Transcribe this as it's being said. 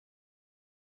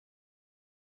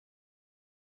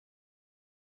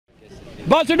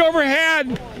Buzzard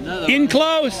overhead. In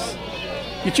close.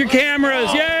 Get your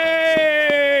cameras.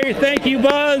 Yay! Thank you,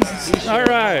 Buzz. All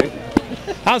right.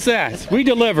 How's that? We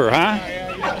deliver, huh?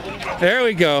 There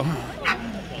we go.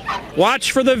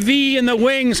 Watch for the V in the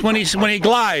wings when he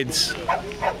glides.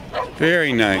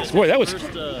 Very nice. Boy, that was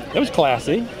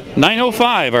classy.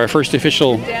 9:05, our first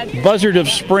official Buzzard of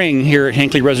Spring here at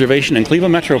Hinckley Reservation and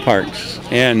Cleveland Metro Parks.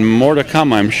 And more to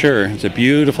come, I'm sure. It's a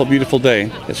beautiful, beautiful day.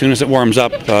 As soon as it warms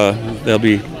up, they'll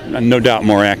be no doubt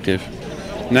more active.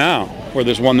 Now, where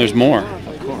there's one, there's more.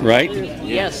 Right?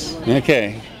 Yes.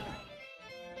 Okay.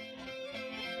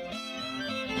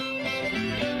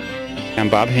 I'm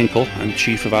Bob Hinkle. I'm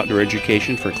Chief of Outdoor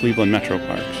Education for Cleveland Metro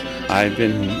Parks. I've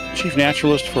been Chief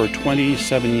Naturalist for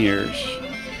 27 years.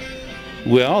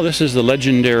 Well, this is the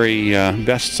legendary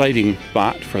best sighting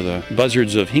spot for the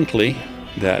buzzards of Hinckley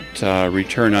that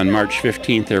return on March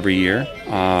 15th every year.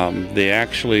 They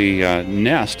actually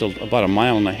nest about 1.5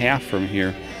 miles from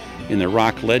here in the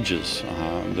rock ledges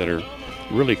that are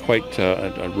really quite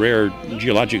a rare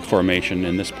geologic formation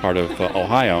in this part of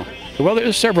Ohio. Well,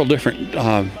 there's several different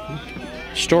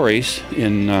stories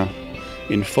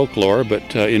in folklore,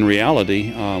 but in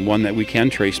reality, one that we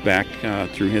can trace back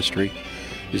through history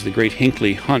is the Great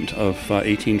Hinckley Hunt of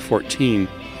 1814.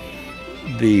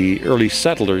 The early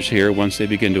settlers here, once they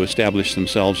begin to establish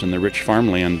themselves in the rich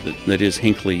farmland that is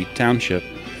Hinckley Township,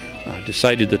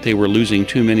 decided that they were losing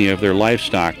too many of their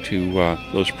livestock to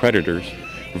those predators,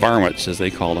 varmints as they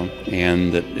called them,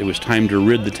 and that it was time to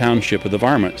rid the township of the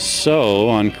varmints. So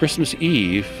on Christmas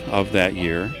Eve of that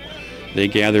year, they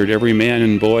gathered every man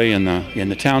and boy in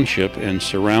the township and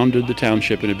surrounded the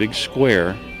township in a big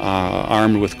square,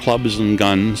 armed with clubs and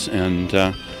guns. And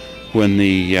when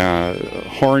the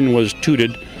horn was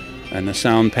tooted and the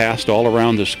sound passed all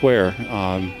around the square,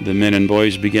 the men and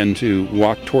boys began to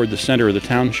walk toward the center of the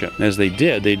township. As they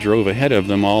did, they drove ahead of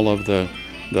them all of the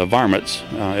varmints,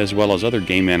 as well as other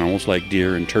game animals like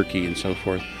deer and turkey and so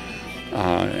forth,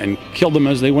 and killed them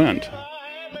as they went.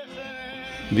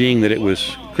 Being that it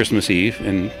was Christmas Eve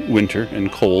and winter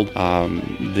and cold,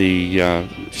 the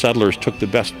settlers took the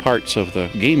best parts of the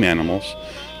game animals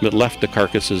but left the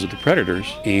carcasses of the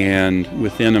predators, and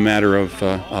within a matter of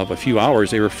a few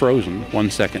hours they were frozen. 1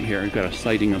 second here, I've got a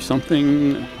sighting of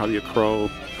something, probably a crow.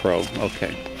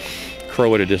 Okay,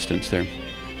 crow at a distance there.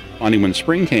 Only when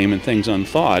spring came and things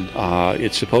unthawed,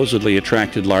 it supposedly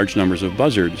attracted large numbers of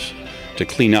buzzards to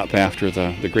clean up after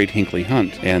the Great Hinckley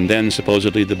Hunt. And then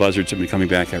supposedly the buzzards have been coming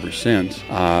back ever since.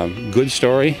 Good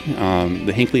story.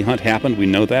 The Hinckley Hunt happened. We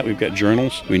know that. We've got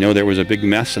journals. We know there was a big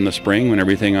mess in the spring when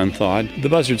everything unthawed. The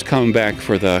buzzards come back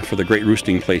for the great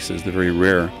roosting places, the very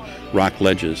rare rock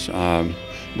ledges,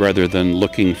 rather than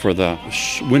looking for the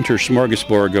winter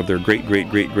smorgasbord of their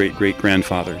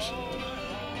great-great-great-great-great-grandfathers.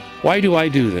 Why do I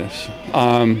do this?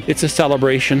 It's a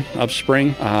celebration of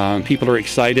spring. People are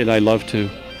excited. I love to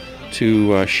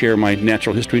share my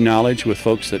natural history knowledge with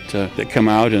folks that come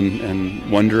out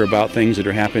and wonder about things that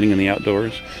are happening in the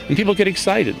outdoors. And people get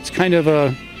excited. It's kind of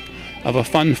a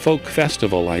fun folk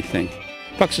festival, I think.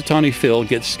 Puxatawney Phil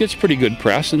gets pretty good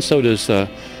press, and so do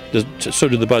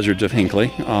the buzzards of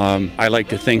Hinckley. I like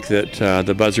to think that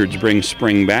the buzzards bring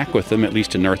spring back with them, at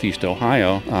least in northeast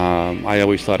Ohio. I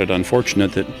always thought it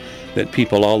unfortunate that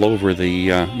people all over the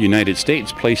United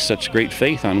States place such great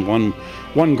faith on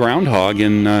one groundhog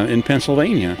in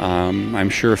Pennsylvania. I'm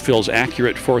sure Phil's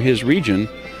accurate for his region,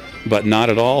 but not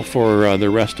at all for the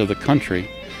rest of the country.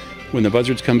 When the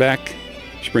buzzards come back,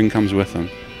 spring comes with them.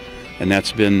 And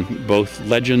that's been both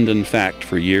legend and fact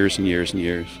for years and years and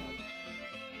years.